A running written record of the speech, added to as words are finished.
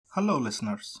Hello,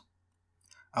 listeners.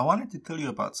 I wanted to tell you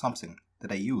about something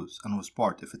that I use and was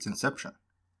part of its inception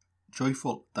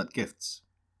Joyful.gifts.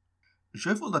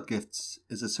 Joyful.gifts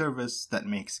is a service that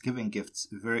makes giving gifts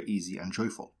very easy and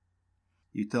joyful.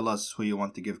 You tell us who you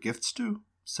want to give gifts to,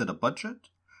 set a budget,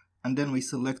 and then we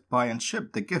select, buy, and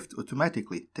ship the gift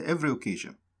automatically to every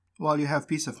occasion, while you have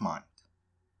peace of mind.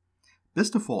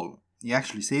 Best of all, you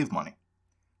actually save money,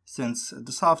 since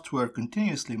the software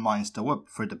continuously mines the web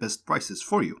for the best prices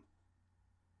for you.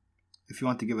 If you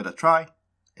want to give it a try,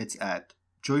 it's at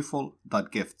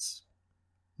joyful.gifts.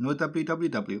 No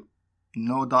www,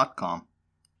 no .com,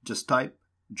 just type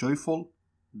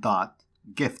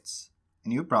joyful.gifts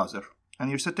in your browser and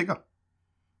you're set to go.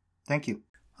 Thank you.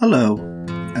 Hello,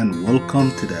 and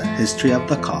welcome to the History of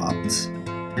the Copts,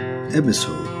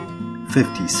 episode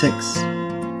 56,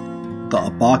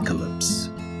 The Apocalypse.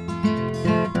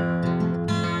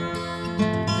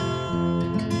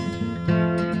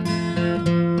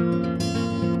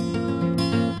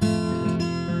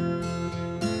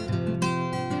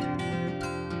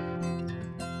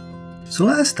 So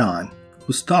last time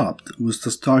we stopped was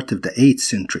the start of the 8th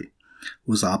century,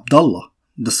 was Abdullah,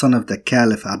 the son of the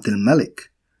Caliph Abdul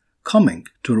Malik, coming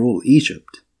to rule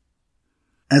Egypt.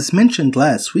 As mentioned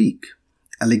last week,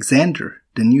 Alexander,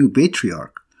 the new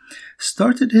patriarch,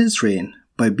 started his reign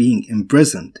by being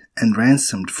imprisoned and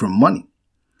ransomed for money,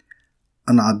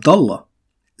 and Abdullah,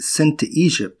 sent to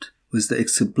Egypt with the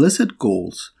explicit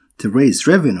goals to raise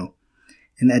revenue,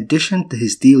 in addition to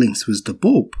his dealings with the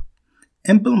Pope,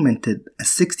 implemented a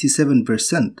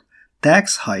 67%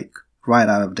 tax hike right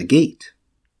out of the gate.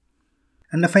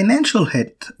 And the financial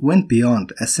hit went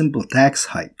beyond a simple tax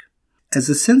hike, as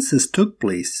a census took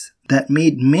place that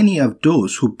made many of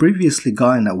those who previously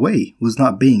gotten away with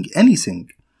not paying anything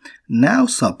now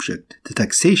subject to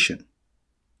taxation.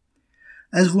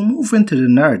 As we move into the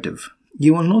narrative,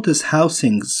 you will notice how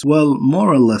things will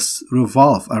more or less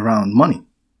revolve around money.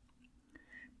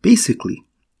 Basically,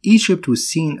 Egypt was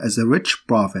seen as a rich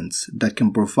province that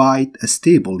can provide a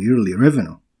stable yearly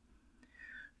revenue.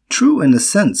 True in a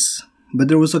sense, but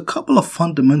there was a couple of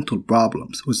fundamental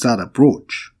problems with that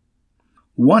approach.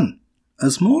 One,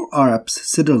 as more Arabs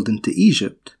settled into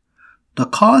Egypt, the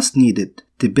cost needed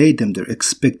to pay them their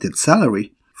expected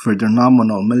salary for their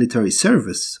nominal military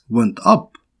service went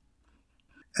up.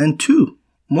 And two,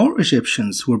 more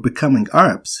Egyptians were becoming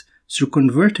Arabs through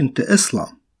converting to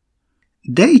Islam.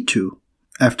 They too,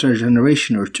 after a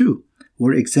generation or two,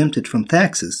 were exempted from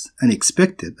taxes and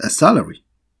expected a salary.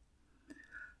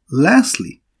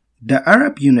 Lastly, the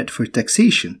Arab unit for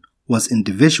taxation was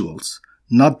individuals,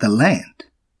 not the land.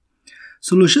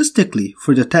 So logistically,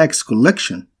 for the tax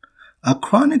collection, a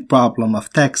chronic problem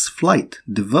of tax flight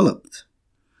developed,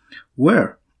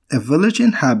 where if village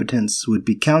inhabitants would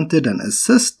be counted and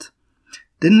assessed,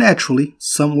 then naturally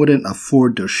some wouldn't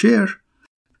afford their share,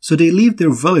 so they leave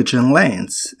their village and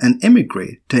lands and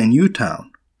immigrate to a new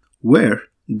town, where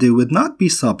they would not be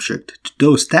subject to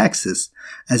those taxes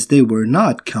as they were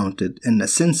not counted in the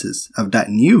census of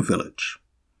that new village.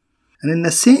 And in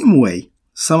the same way,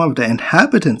 some of the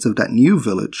inhabitants of that new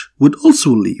village would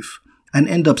also leave and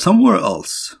end up somewhere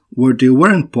else where they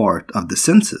weren't part of the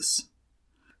census.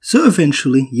 So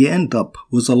eventually you end up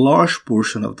with a large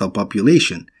portion of the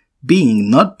population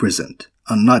being not present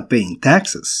and not paying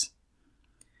taxes.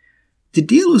 To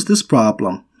deal with this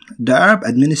problem, the Arab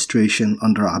administration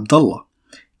under Abdullah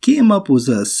came up with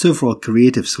several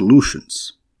creative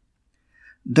solutions.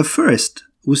 The first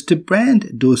was to brand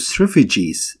those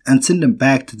refugees and send them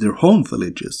back to their home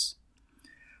villages.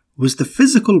 With the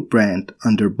physical brand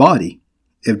on their body,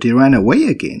 if they ran away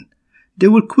again, they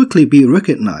would quickly be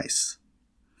recognized.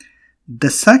 The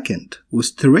second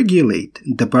was to regulate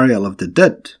the burial of the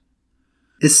dead.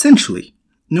 Essentially,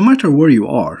 no matter where you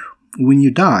are, when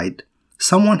you died,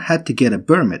 someone had to get a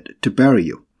permit to bury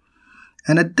you.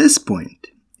 And at this point,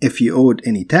 if you owed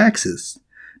any taxes,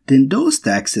 then those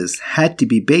taxes had to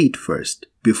be paid first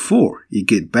before you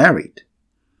get buried.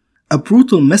 A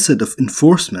brutal method of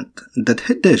enforcement that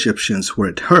hit the Egyptians where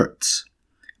it hurts: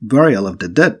 burial of the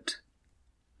dead.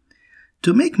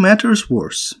 To make matters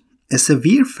worse, a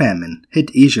severe famine hit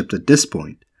Egypt at this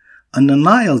point, and the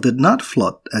Nile did not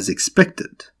flood as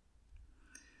expected.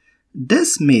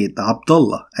 This made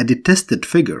Abdullah a detested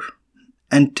figure,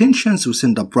 and tensions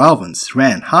within the province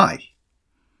ran high.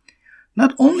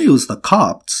 Not only with the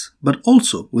Copts, but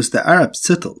also with the Arabs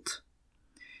settled.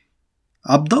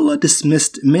 Abdullah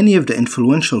dismissed many of the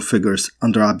influential figures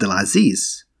under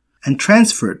Abdulaziz and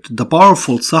transferred the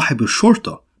powerful Sahib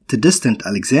al-Shurta to distant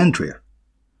Alexandria.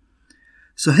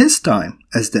 So his time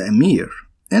as the emir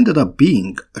ended up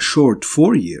being a short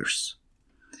 4 years.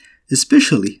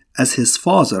 especially as his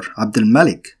father Abdul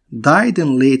Malik died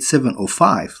in late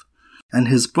 705 and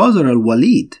his brother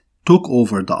Al-Walid took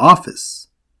over the office.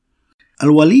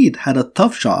 Al-Walid had a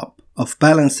tough job of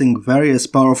balancing various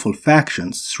powerful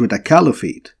factions through the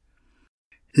caliphate.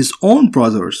 His own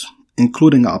brothers,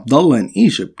 including Abdullah in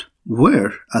Egypt,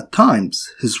 were at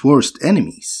times his worst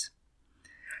enemies.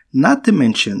 Not to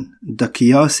mention the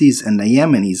Qiyasis and the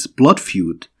Yemenis' blood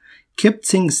feud kept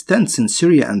things tense in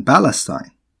Syria and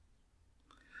Palestine.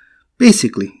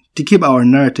 Basically, to keep our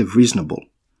narrative reasonable,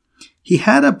 he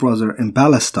had a brother in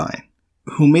Palestine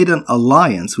who made an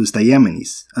alliance with the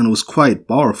Yemenis and was quite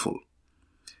powerful.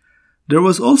 There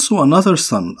was also another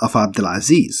son of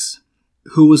Abdulaziz,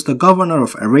 who was the governor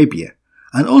of Arabia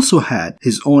and also had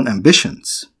his own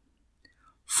ambitions.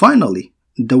 Finally,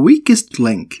 the weakest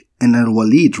link in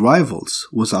Al-Walid's rivals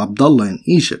was Abdullah in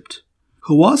Egypt,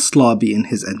 who was sloppy in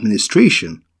his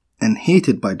administration and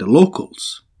hated by the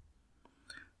locals.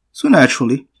 So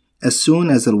naturally, as soon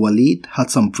as Al-Walid had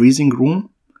some breathing room,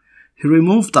 he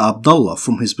removed Abdullah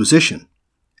from his position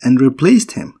and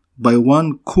replaced him by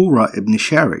one Qurra ibn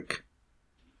Sharik.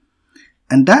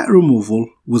 And that removal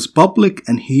was public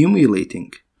and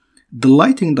humiliating,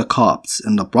 delighting the Copts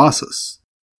in the process.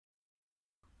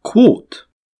 Quote,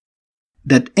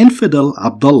 that infidel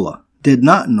Abdullah did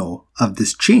not know of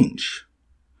this change,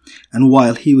 and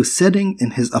while he was sitting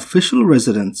in his official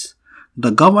residence, the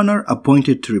governor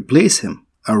appointed to replace him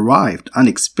arrived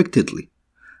unexpectedly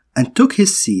and took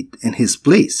his seat in his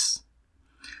place.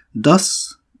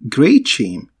 Thus, great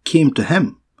shame came to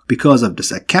him because of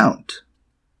this account.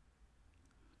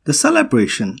 The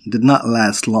celebration did not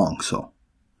last long, so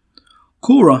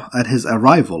Qurra, at his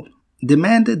arrival,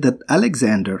 demanded that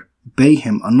Alexander pay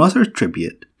him another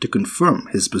tribute to confirm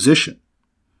his position.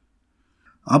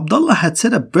 Abdullah had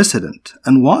set a precedent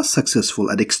and was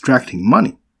successful at extracting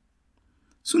money.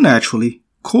 So naturally,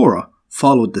 Qurra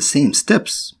followed the same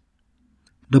steps.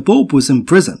 The Pope was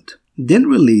imprisoned, then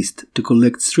released to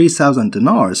collect 3,000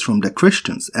 dinars from the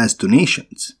Christians as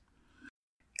donations.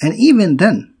 And even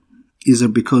then, either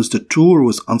because the tour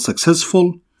was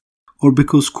unsuccessful or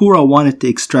because Qurra wanted to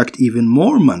extract even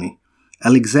more money,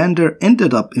 Alexander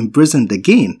ended up imprisoned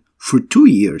again for 2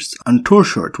 years and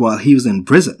tortured while he was in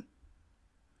prison.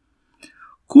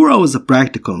 Qurra was a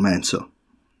practical man, so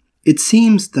it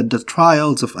seems that the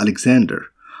trials of Alexander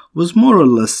was more or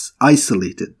less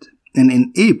isolated and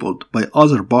enabled by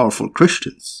other powerful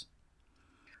Christians.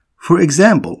 For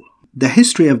example, the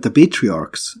history of the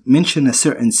patriarchs mention a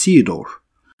certain Theodore,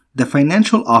 the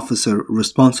financial officer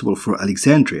responsible for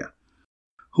Alexandria,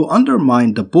 who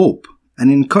undermined the Pope and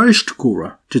encouraged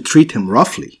Qurra to treat him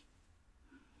roughly.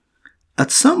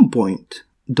 At some point,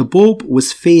 the Pope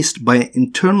was faced by an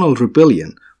internal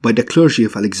rebellion by the clergy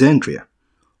of Alexandria,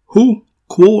 who,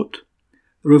 quote,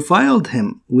 reviled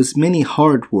him with many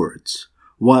hard words,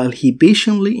 while he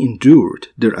patiently endured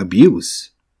their abuse.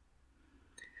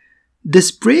 This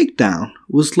breakdown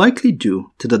was likely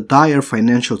due to the dire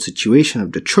financial situation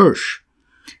of the church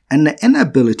and the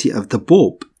inability of the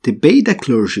Pope to pay the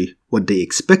clergy what they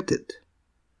expected.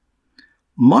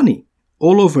 Money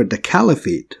all over the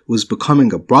caliphate was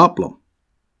becoming a problem.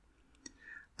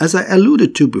 As I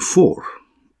alluded to before,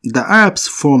 the Arabs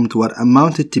formed what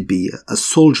amounted to be a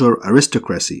soldier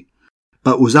aristocracy,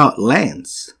 but without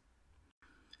lands.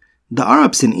 The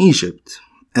Arabs in Egypt,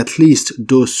 at least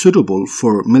those suitable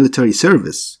for military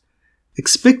service,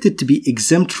 expected to be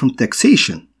exempt from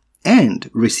taxation and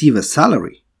receive a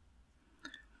salary.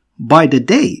 By the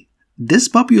day, this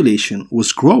population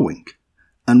was growing,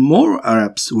 and more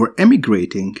Arabs were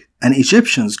emigrating and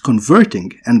Egyptians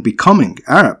converting and becoming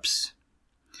Arabs.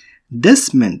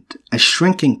 This meant a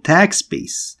shrinking tax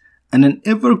base and an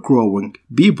ever-growing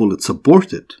people it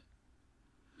supported.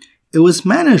 It was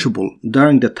manageable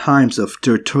during the times of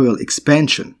territorial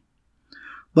expansion,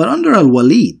 but under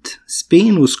Al-Walid,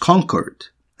 Spain was conquered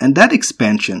and that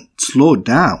expansion slowed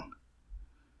down.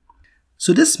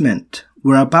 So this meant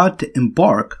we're about to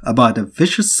embark about a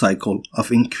vicious cycle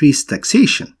of increased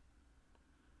taxation.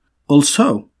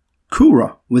 Also,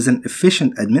 Qurra was an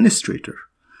efficient administrator,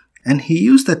 and he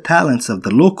used the talents of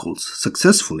the locals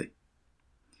successfully.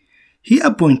 He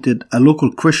appointed a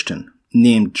local Christian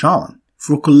named John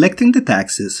for collecting the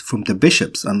taxes from the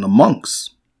bishops and the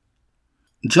monks.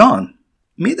 John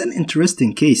made an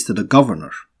interesting case to the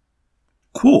governor.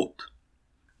 Quote,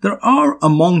 there are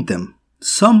among them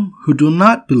some who do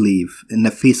not believe in the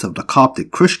faith of the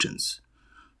Coptic Christians,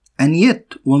 and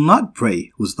yet will not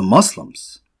pray with the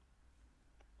Muslims,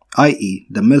 i.e.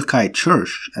 the Melkite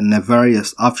Church and the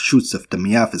various offshoots of the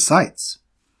Miaphysites.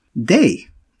 They,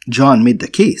 John made the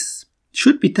case,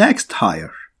 should be taxed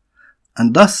higher,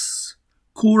 and thus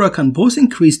Qurra can both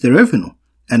increase the revenue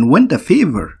and win the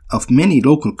favor of many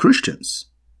local Christians.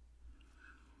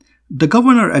 The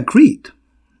governor agreed,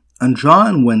 and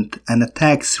John went on a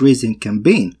tax-raising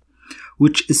campaign,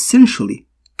 which essentially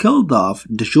killed off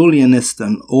the Julianists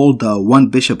and all the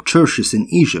one-bishop churches in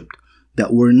Egypt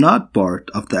that were not part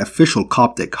of the official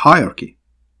Coptic hierarchy.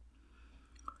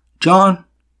 John,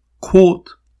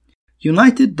 quote,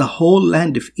 united the whole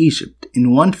land of Egypt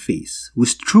in one faith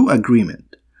with true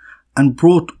agreement, and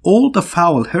brought all the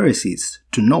foul heresies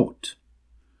to naught.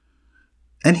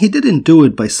 And he didn't do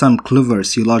it by some clever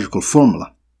theological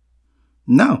formula.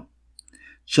 No,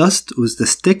 just with the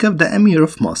stick of the Emir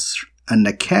of Masr and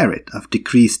the carrot of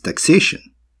decreased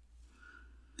taxation.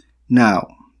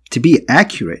 Now, to be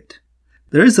accurate,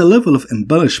 there is a level of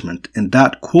embellishment in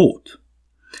that quote,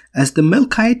 as the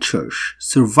Melkite Church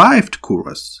survived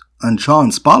Qurra's and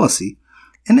John's policy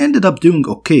and ended up doing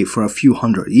okay for a few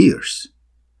hundred years.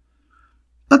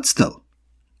 But still,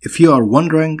 if you are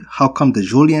wondering how come the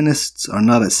Julianists are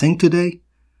not a thing today,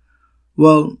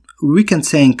 well, we can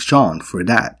thank John for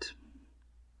that.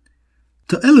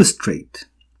 To illustrate,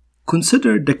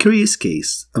 consider the curious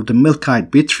case of the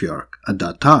Melkite patriarch at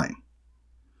that time.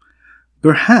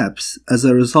 Perhaps as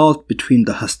a result between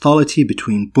the hostility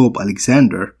between Pope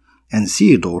Alexander and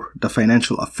Theodore, the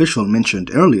financial official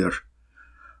mentioned earlier,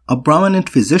 a prominent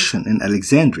physician in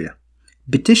Alexandria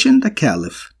petitioned the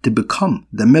Caliph to become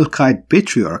the Melkite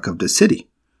patriarch of the city,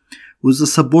 with the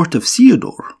support of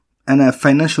Theodore and a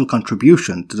financial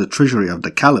contribution to the treasury of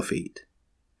the Caliphate.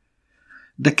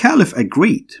 The Caliph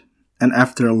agreed, and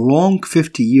after a long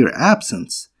 50-year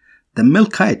absence, the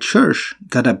Melkite Church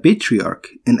got a patriarch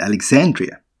in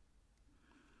Alexandria.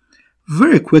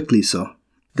 Very quickly so,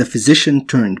 the physician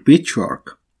turned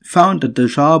patriarch found that the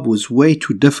job was way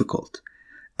too difficult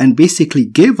and basically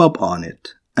gave up on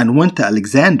it and went to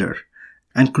Alexander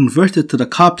and converted to the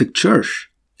Coptic Church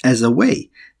as a way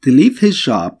to leave his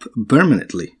job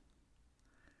permanently.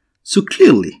 So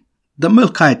clearly, the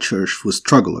Melkite Church was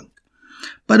struggling,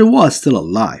 but it was still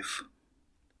alive.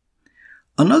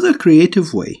 Another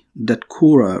creative way that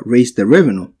Qurra raised their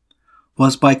revenue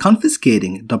was by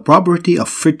confiscating the property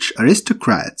of rich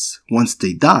aristocrats once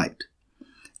they died,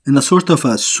 in a sort of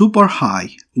a super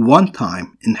high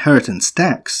one-time inheritance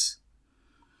tax.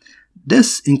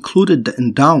 This included the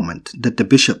endowment that the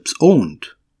bishops owned,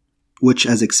 which,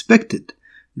 as expected,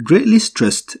 greatly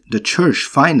stressed the church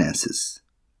finances.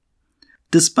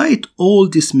 Despite all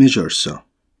these measures,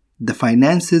 the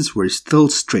finances were still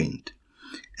strained,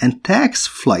 and tax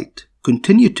flight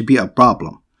continued to be a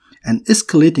problem, and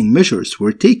escalating measures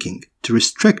were taken to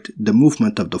restrict the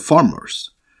movement of the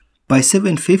farmers. By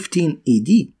 715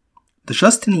 AD, the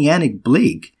Justinianic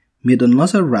plague made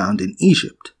another round in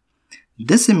Egypt,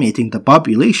 decimating the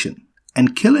population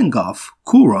and killing off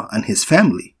Qurra and his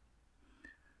family.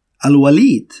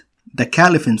 Al-Walid, the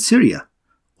caliph in Syria,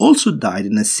 also died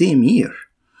in the same year,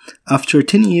 after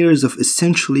 10 years of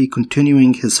essentially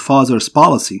continuing his father's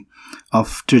policy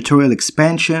of territorial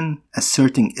expansion,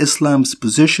 asserting Islam's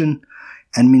position,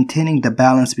 and maintaining the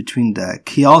balance between the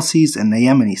Qiyāsis and the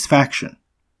Yemenis faction.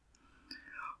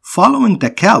 Following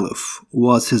the caliph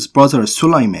was his brother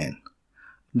Sulayman,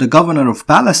 the governor of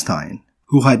Palestine,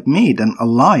 who had made an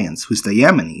alliance with the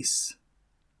Yemenis.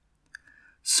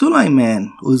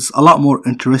 Sulayman was a lot more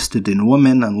interested in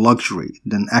women and luxury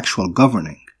than actual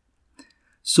governing.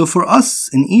 So for us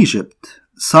in Egypt,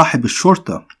 Sahib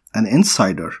al-Shurta, an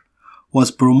insider,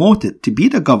 was promoted to be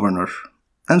the governor,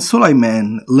 and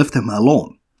Sulayman left him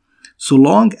alone, so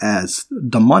long as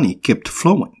the money kept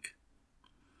flowing.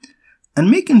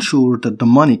 And making sure that the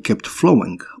money kept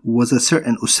flowing was a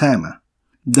certain Usama,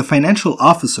 the financial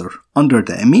officer under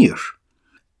the emir.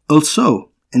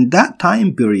 Also, in that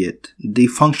time period, they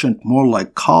functioned more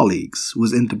like colleagues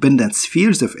with independent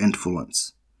spheres of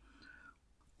influence.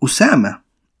 Usama,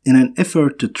 in an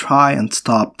effort to try and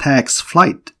stop tax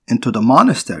flight into the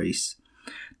monasteries,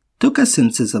 took a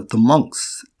census of the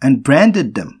monks and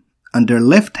branded them on their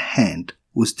left hand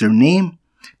with their name,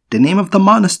 the name of the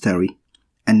monastery,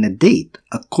 and the date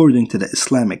according to the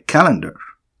Islamic calendar.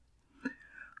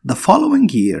 The following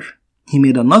year, he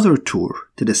made another tour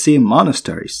to the same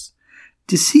monasteries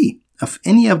to see if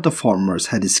any of the farmers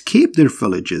had escaped their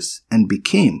villages and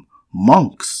became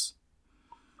monks.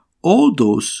 All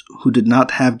those who did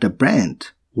not have the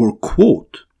brand were,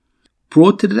 quote,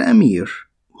 brought to the emir,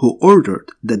 who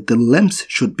ordered that the limbs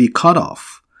should be cut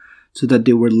off, so that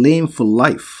they were lame for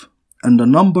life, and the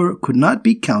number could not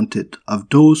be counted of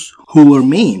those who were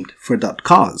maimed for that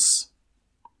cause.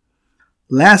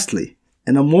 Lastly,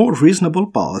 in a more reasonable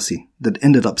policy that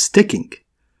ended up sticking,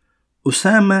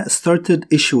 Usama started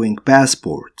issuing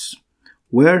passports,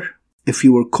 where if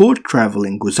you were caught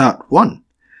traveling without one,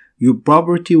 your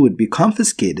property would be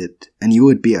confiscated and you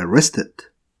would be arrested.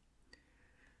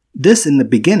 This in the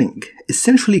beginning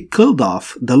essentially killed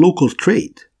off the local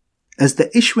trade, as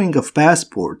the issuing of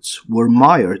passports were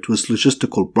mired with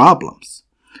logistical problems,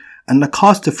 and the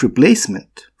cost of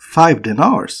replacement, 5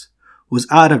 dinars, was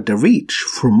out of the reach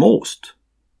for most.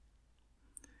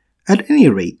 At any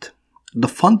rate, the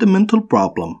fundamental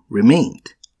problem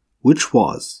remained, which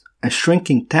was a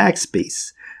shrinking tax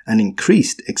base and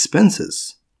increased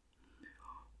expenses.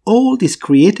 All these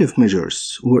creative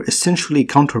measures were essentially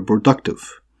counterproductive,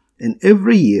 and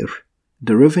every year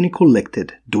the revenue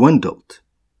collected dwindled.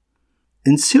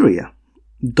 In Syria,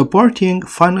 the partying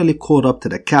finally caught up to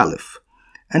the Caliph,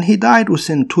 and he died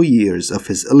within 2 years of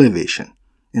his elevation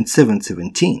in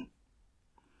 717.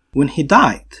 When he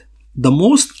died, the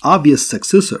most obvious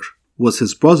successor was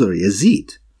his brother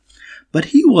Yazid, but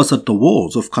he was at the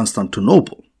walls of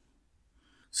Constantinople.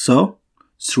 So,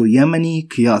 through Yemeni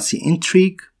Qiyasi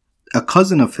intrigue, a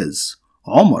cousin of his,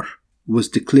 Umar, was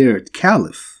declared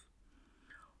Caliph.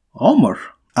 Umar,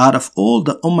 out of all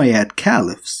the Umayyad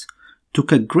caliphs,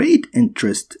 took a great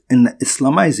interest in the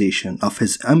Islamization of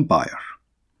his empire,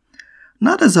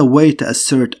 not as a way to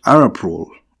assert Arab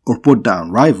rule or put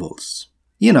down rivals,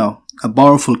 a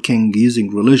powerful king using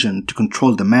religion to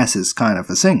control the masses kind of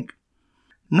a thing.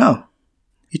 No,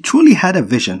 he truly had a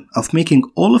vision of making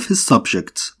all of his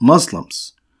subjects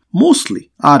Muslims,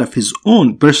 mostly out of his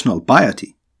own personal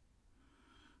piety.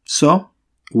 So,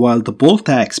 while the poll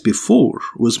tax before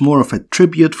was more of a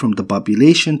tribute from the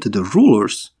population to the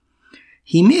rulers,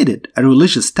 he made it a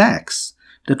religious tax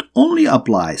that only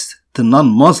applies to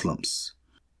non-Muslims,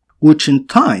 which in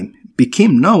time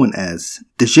became known as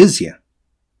the jizya.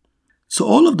 So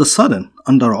all of a sudden,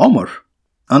 under Umar,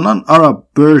 a non-Arab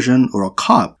Persian or a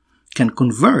Copt can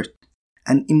convert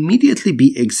and immediately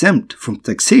be exempt from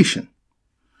taxation.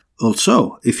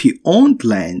 Also, if he owned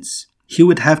lands, he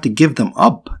would have to give them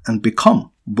up and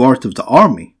become part of the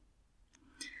army.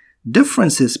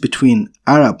 Differences between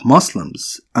Arab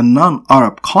Muslims and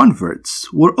non-Arab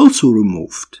converts were also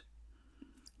removed.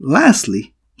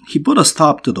 Lastly, he put a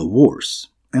stop to the wars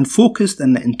and focused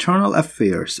on the internal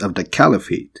affairs of the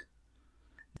caliphate.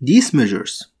 These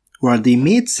measures, while they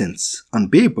made sense on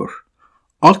paper,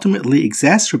 ultimately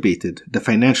exacerbated the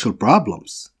financial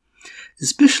problems,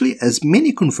 especially as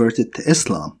many converted to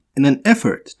Islam in an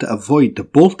effort to avoid the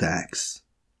poll tax.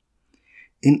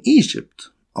 In Egypt,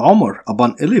 Umar,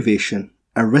 upon elevation,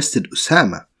 arrested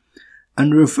Usama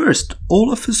and reversed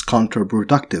all of his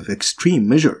counterproductive extreme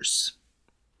measures.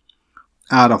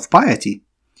 Out of piety,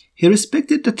 he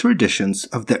respected the traditions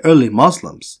of the early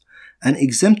Muslims and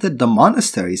exempted the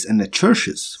monasteries and the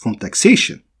churches from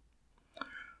taxation,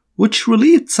 which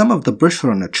relieved some of the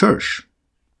pressure on the church.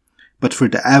 But for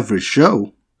the average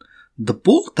Joe, the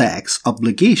poll tax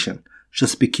obligation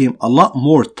just became a lot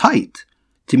more tight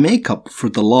to make up for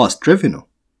the lost revenue.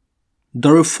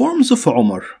 The reforms of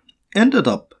Umar ended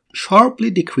up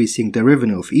sharply decreasing the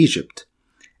revenue of Egypt,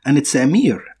 and its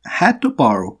emir had to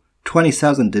borrow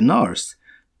 20,000 dinars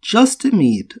just to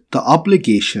meet the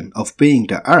obligation of paying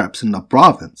the Arabs in the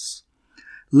province,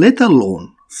 let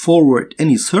alone forward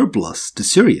any surplus to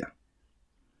Syria.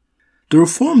 The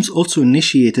reforms also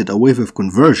initiated a wave of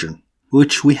conversion,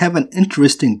 which we have an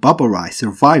interesting Babari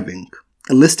surviving,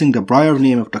 listing the prior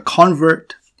name of the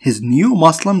convert, his new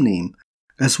Muslim name,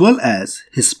 as well as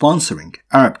his sponsoring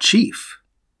Arab chief.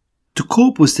 To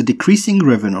cope with the decreasing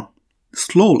revenue,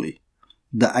 slowly,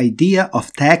 the idea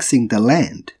of taxing the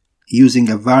land using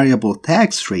a variable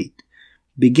tax rate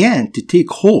began to take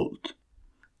hold.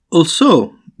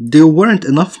 Also, there weren't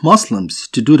enough Muslims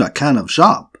to do that kind of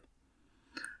job.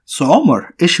 So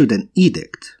Umar issued an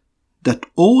edict that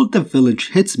all the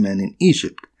village headsmen in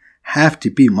Egypt have to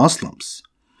be Muslims,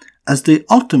 as they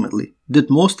ultimately did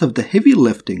most of the heavy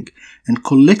lifting and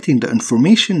collecting the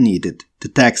information needed to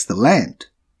tax the land.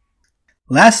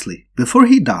 Lastly, before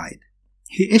he died,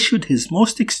 he issued his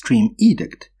most extreme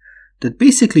edict that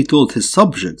basically told his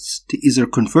subjects to either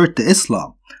convert to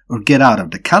Islam or get out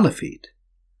of the caliphate.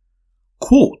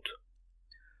 Quote,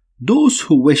 "Those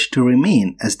who wish to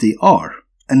remain as they are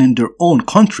and in their own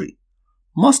country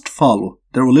must follow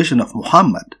the religion of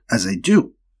Muhammad as I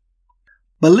do.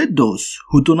 But let those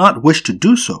who do not wish to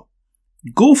do so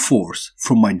go forth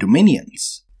from my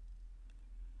dominions."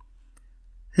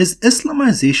 His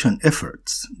Islamization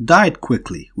efforts died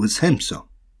quickly with Himsa,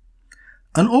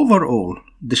 and overall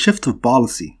the shift of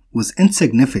policy was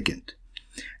insignificant,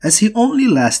 as he only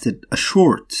lasted a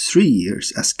short 3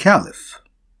 years as caliph.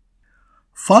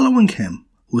 Following him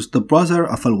was the brother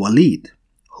of Al-Walid,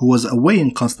 who was away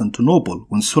in Constantinople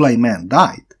when Sulaiman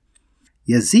died,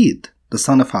 Yazid, the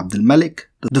son of Abdul Malik,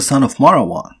 the son of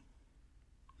Marwan.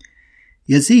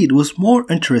 Yazid was more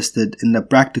interested in the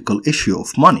practical issue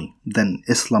of money than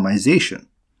Islamization,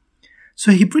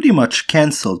 so he pretty much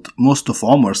cancelled most of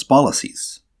Umar's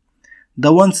policies,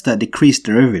 the ones that decreased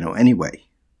the revenue anyway.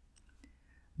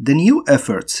 The new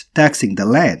efforts taxing the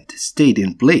land stayed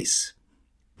in place,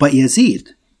 but Yazid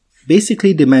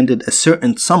basically demanded a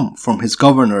certain sum from his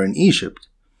governor in Egypt,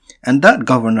 and that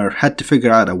governor had to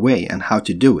figure out a way on how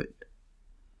to do it.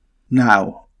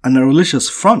 Now, on a religious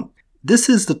front, this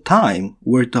is the time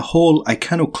where the whole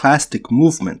iconoclastic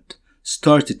movement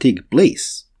started to take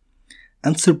place,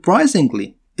 and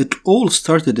surprisingly, it all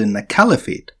started in a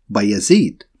caliphate by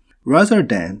Yazid rather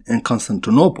than in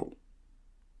Constantinople.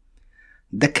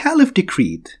 The caliph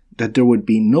decreed that there would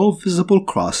be no visible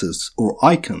crosses or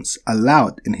icons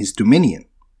allowed in his dominion.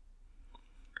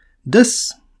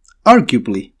 This,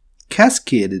 arguably,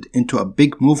 cascaded into a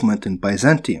big movement in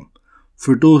Byzantium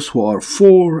for those who are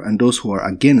for and those who are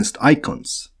against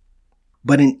icons.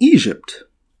 But in Egypt,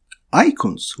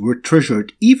 icons were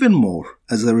treasured even more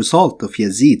as a result of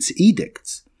Yazid's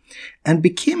edicts and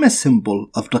became a symbol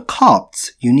of the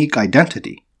Copts' unique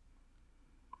identity.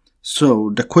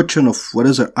 So the question of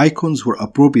whether icons were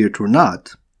appropriate or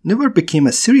not never became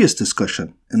a serious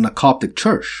discussion in the Coptic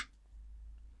Church.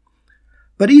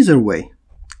 But either way,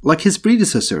 like his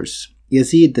predecessors,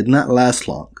 Yazid did not last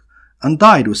long and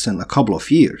died within a couple of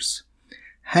years,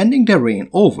 handing the reign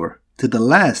over to the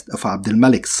last of Abdul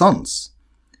Malik's sons,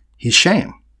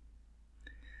 Hisham.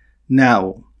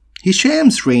 Now,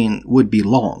 Hisham's reign would be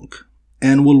long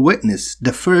and will witness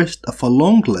the first of a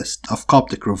long list of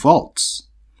Coptic revolts.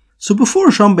 So before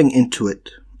jumping into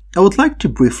it, I would like to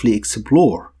briefly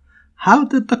explore how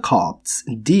did the Copts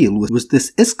deal with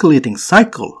this escalating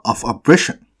cycle of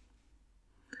oppression.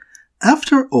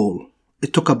 After all,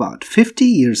 it took about 50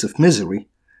 years of misery,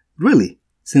 really,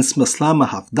 since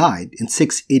Maslama died in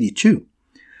 682,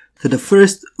 to the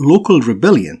first local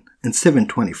rebellion in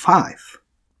 725.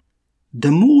 The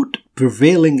mood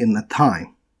prevailing in the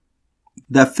time,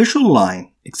 the official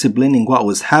line explaining what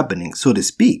was happening, so to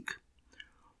speak,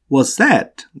 was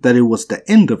that it was the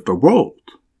end of the world.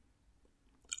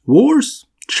 Wars?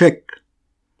 Check.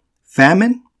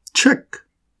 Famine? Check.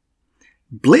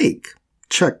 Plague?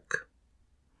 Check.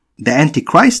 The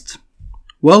Antichrist?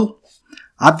 Well,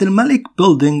 Abdul Malik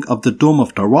building of the Dome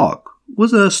of the Rock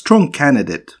was a strong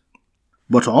candidate,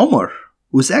 but Umar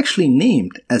was actually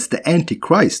named as the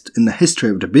Antichrist in the history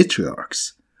of the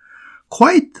patriarchs,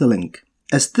 quite telling,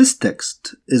 as this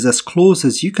text is as close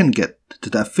as you can get to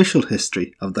the official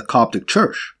history of the Coptic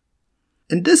Church.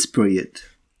 In this period,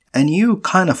 a new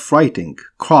kind of writing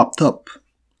cropped up,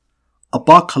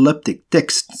 apocalyptic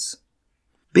texts,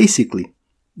 basically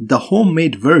the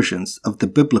homemade versions of the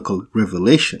biblical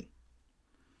revelation.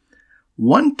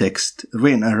 One text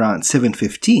written around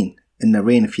 715 in the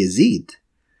reign of Yazid,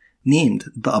 named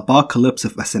the Apocalypse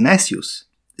of Athanasius,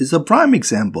 is a prime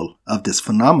example of this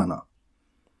phenomena.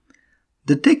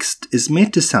 The text is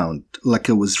made to sound like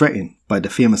it was written by the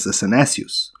famous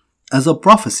Athanasius as a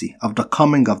prophecy of the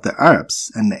coming of the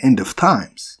Arabs and the end of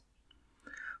times.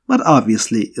 But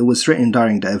obviously it was written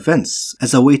during the events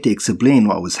as a way to explain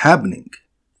what was happening.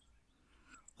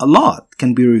 A lot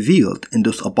can be revealed in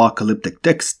those apocalyptic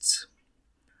texts.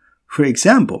 For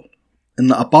example, in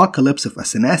the Apocalypse of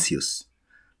Athanasius,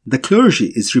 the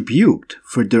clergy is rebuked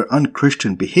for their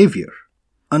unchristian behavior,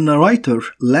 and the writer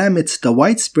laments the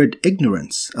widespread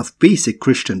ignorance of basic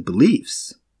Christian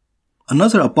beliefs.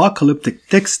 Another apocalyptic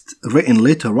text written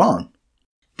later on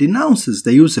denounces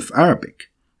the use of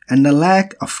Arabic and the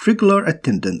lack of regular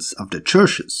attendance of the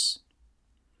churches.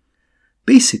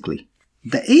 Basically,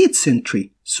 the 8th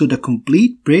century saw the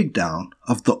complete breakdown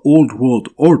of the old world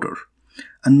order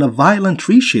and the violent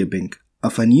reshaping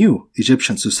of a new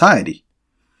Egyptian society.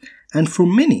 And for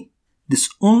many, this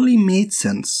only made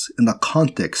sense in the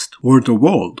context where the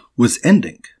world was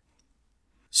ending.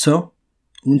 So,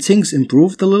 when things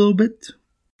improved a little bit,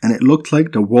 and it looked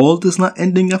like the world is not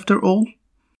ending after all,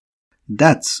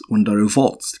 that's when the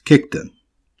revolts kicked in.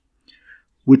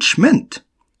 Which meant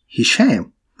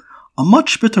Hisham, a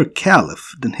much better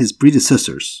caliph than his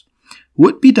predecessors,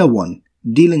 would be the one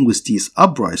dealing with these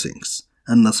uprisings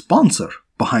and the sponsor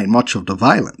behind much of the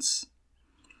violence.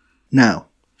 Now,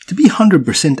 to be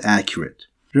 100% accurate,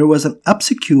 there was an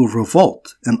obscure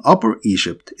revolt in Upper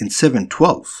Egypt in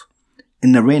 712,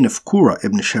 in the reign of Qura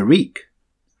ibn Sharik.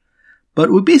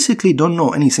 But we basically don't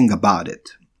know anything about it,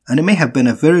 and it may have been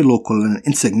a very local and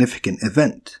insignificant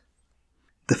event.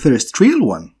 The first real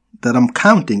one, that I'm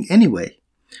counting anyway,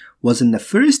 was in the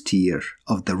first year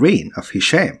of the reign of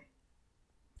Hisham.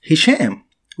 Hisham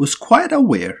was quite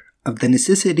aware of the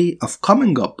necessity of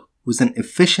coming up with an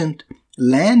efficient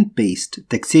land-based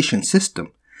taxation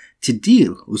system to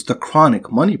deal with the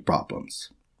chronic money problems.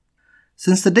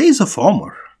 Since the days of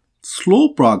Umar, slow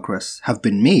progress have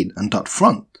been made on that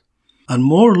front, and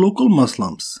more local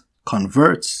Muslims,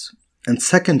 converts, and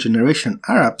second-generation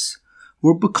Arabs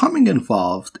were becoming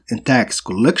involved in tax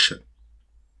collection.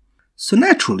 So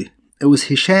naturally, it was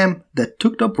Hisham that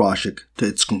took the project to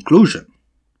its conclusion.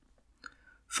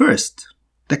 First,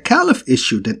 the Caliph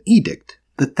issued an edict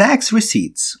that tax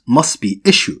receipts must be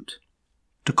issued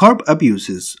to curb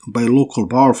abuses by local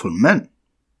powerful men.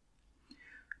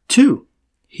 2.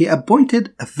 He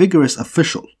appointed a vigorous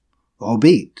official,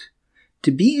 Ubayd,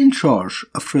 to be in charge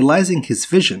of realizing his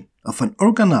vision of an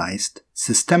organized,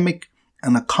 systemic,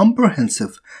 and a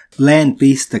comprehensive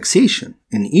land-based taxation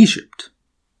in Egypt.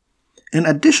 In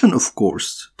addition, of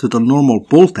course, to the normal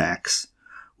poll tax,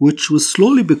 which was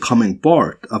slowly becoming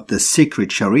part of the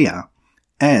sacred Sharia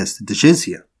as the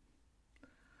jizya.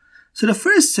 So the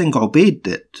first thing Ubayd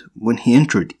did when he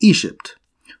entered Egypt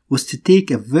was to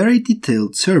take a very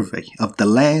detailed survey of the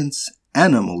lands,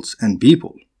 animals, and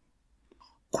people.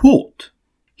 Quote,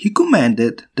 he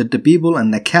commanded that the people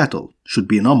and the cattle should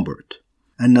be numbered,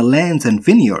 and the lands and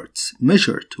vineyards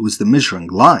measured with the measuring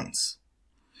lines.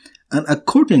 And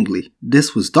accordingly,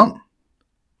 this was done.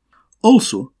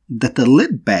 Also, that the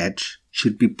lid badge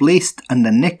should be placed on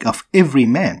the neck of every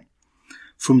man,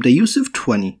 from the use of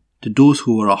 20 to those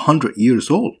who were 100 years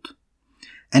old.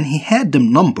 And he had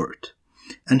them numbered,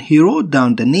 and he wrote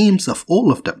down the names of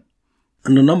all of them,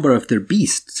 and the number of their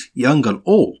beasts, young and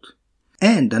old,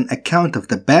 and an account of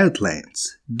the bad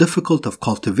lands, difficult of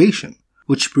cultivation,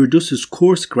 which produces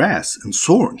coarse grass and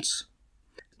thorns.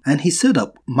 And he set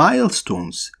up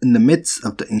milestones in the midst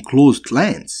of the enclosed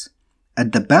lands,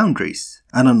 at the boundaries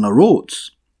and on the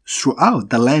roads throughout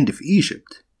the land of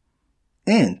Egypt.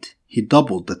 And he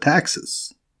doubled the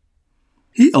taxes.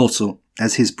 He also,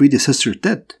 as his predecessor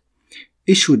did,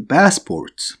 issued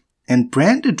passports and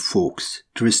branded folks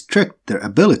to restrict their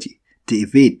ability to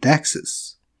evade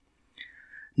taxes.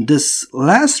 This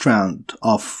last round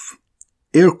of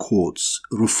air quotes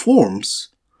reforms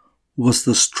was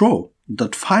the straw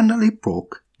that finally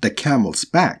broke the camel's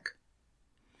back,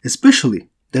 especially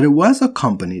that it was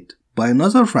accompanied by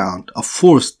another round of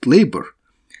forced labor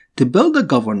to build a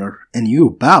governor a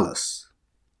new palace.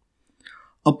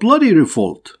 A bloody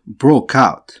revolt broke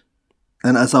out,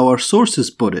 and as our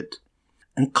sources put it,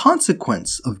 in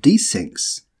consequence of these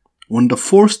things, when the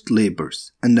forced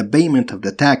labors and the payment of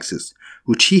the taxes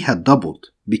which he had doubled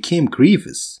became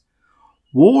grievous,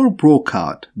 war broke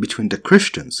out between the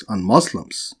Christians and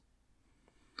Muslims.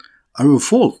 A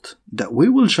revolt that we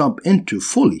will jump into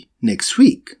fully next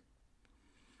week.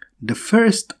 The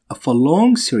first of a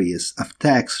long series of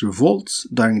tax revolts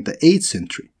during the 8th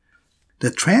century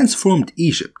that transformed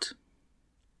Egypt.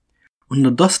 When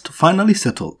the dust finally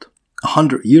settled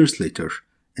 100 years later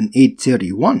in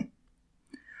 831,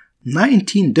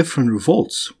 19 different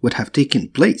revolts would have taken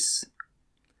place.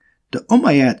 The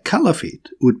Umayyad Caliphate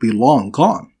would be long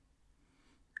gone,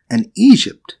 and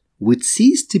Egypt would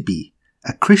cease to be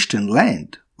a Christian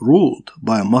land ruled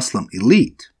by a Muslim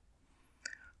elite.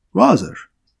 Rather,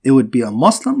 it would be a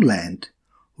Muslim land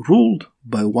ruled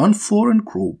by one foreign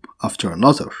group after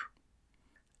another.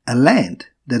 A land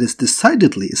that is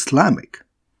decidedly Islamic,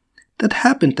 that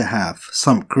happened to have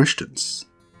some Christians.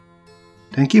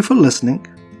 Thank you for listening.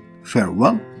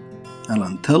 Farewell, and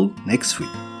until next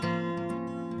week.